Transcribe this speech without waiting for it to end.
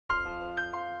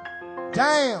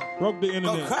Damn. Broke the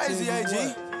internet. Go crazy,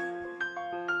 AG.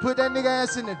 Put that nigga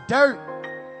ass in the dirt.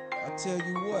 I tell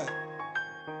you what.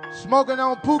 Smoking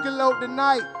on Pookie Load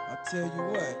tonight. I tell you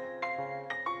what.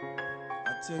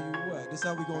 I tell you what. This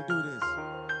how we gonna do this.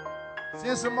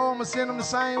 Send some more, I'ma send them the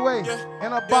same way. Yeah.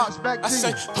 In a box back to you.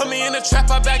 I say, put me in the trap,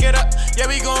 I back it up.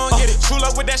 Yeah, we gon' get it.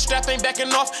 Trueluck with that strap, ain't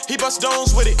backing off. He bust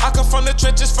stones with it. I come from the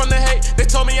trenches, from the hate. They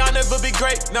told me I'll never be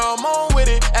great. Now I'm on with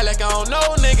it. Act like I don't know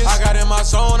niggas. I got in my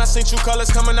zone. I seen true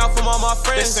colors coming out from all my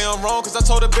friends. They say I'm wrong, cause I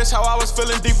told a bitch how I was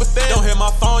feeling deep within. Don't hit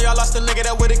my phone, y'all lost a nigga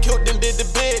that would've killed them, did the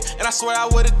bid. And I swear I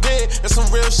would've did. That's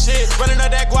some real shit. Running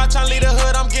up that guap, tryna leave the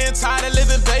hood. I'm getting tired of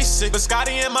living basic. But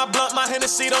Scotty in my blunt, my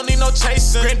Hennessy don't need no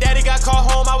chasing. Granddaddy got called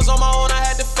home, I was on my own, I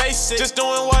had to face it. Just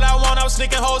doing what I want, I was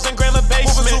sneaking hoes in grandma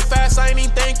basement. Moving too fast, I ain't even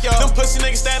think, yo. Them pussy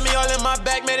niggas stabbed me all in my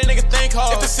back, made a nigga think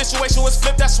hard. If the situation was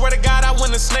flipped, I swear to God, I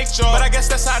win the snake jaw. But I guess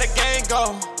that's how the game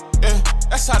go. Yeah,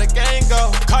 that's how the gang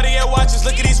go. Cartier watches,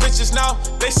 look at these bitches now.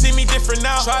 They see me different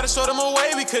now. Try to show them a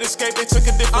way we could escape, they took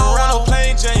a different route. I don't want no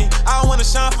plain Jane. I don't wanna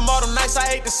shine from all them nights, I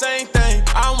hate the same thing.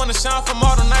 I don't wanna shine from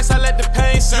all them nights, I let the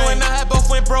pain sing. You and I had both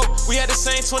went broke, we had the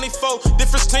same 24.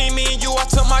 Difference between me and you, I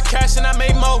took my cash and I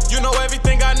made more. You know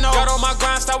everything I know. Got on my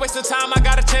grind, start wasting time, I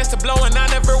got a chance to blow and I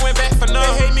never went back for none.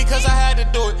 They hate me cause I had to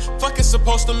do it. Fuck it's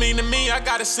supposed to mean to me, I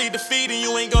gotta see defeat and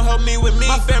you ain't gon' help me with me.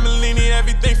 My family need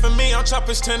everything from me, I'm trying to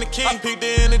push 10 the key. I peaked the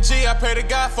energy, I pray to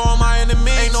God for all my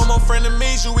enemies. Ain't no more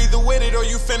frenemies, you either with it or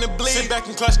you finna bleed. Sit back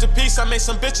and clutch the piece, I made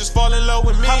some bitches fall in love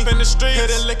with me. Hop in the street, hit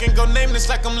a lick and go nameless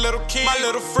like I'm little kid. My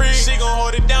little freak, she gon'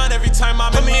 hold it down every time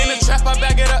I'm in me in the trap, I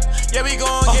back it up, yeah we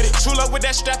gon' get it. Trueluck with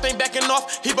that strap, ain't backing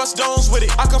off, he bust stones with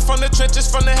it. I come from the trenches,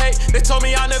 from the hate, they told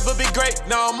me I'll never be great.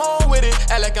 Now I'm on with it,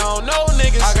 act like I don't know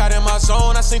niggas. I got in my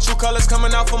zone, I seen true colors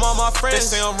coming out from all my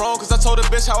friends. They say I'm wrong, cause I told a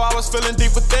bitch how I was feeling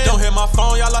deep within. Don't hit my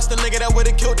phone, y'all lost a nigga that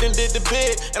would've killed them, did the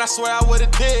bid. And I swear I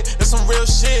would've did, that's some real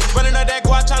shit. Running up that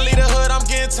guap, tryna leave the hood, I'm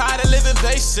getting tired of living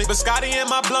basic. But Scotty in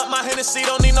my blunt, my Hennessy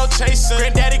don't need no chasing.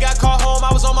 Granddaddy got called home,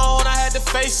 I was on my own, I had to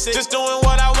face it. Just doing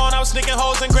what I want, I was sneaking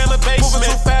hoes in grandma basement. Moving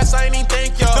too fast, I ain't even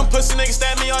think, yo. Them pussy niggas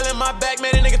stabbed me all in my back,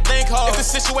 made a nigga think hard. If the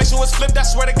situation was flipped, I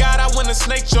swear to God, I win the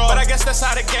snake jaw. But I guess that's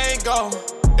how the game go.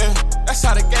 Yeah, that's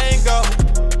how the game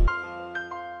go.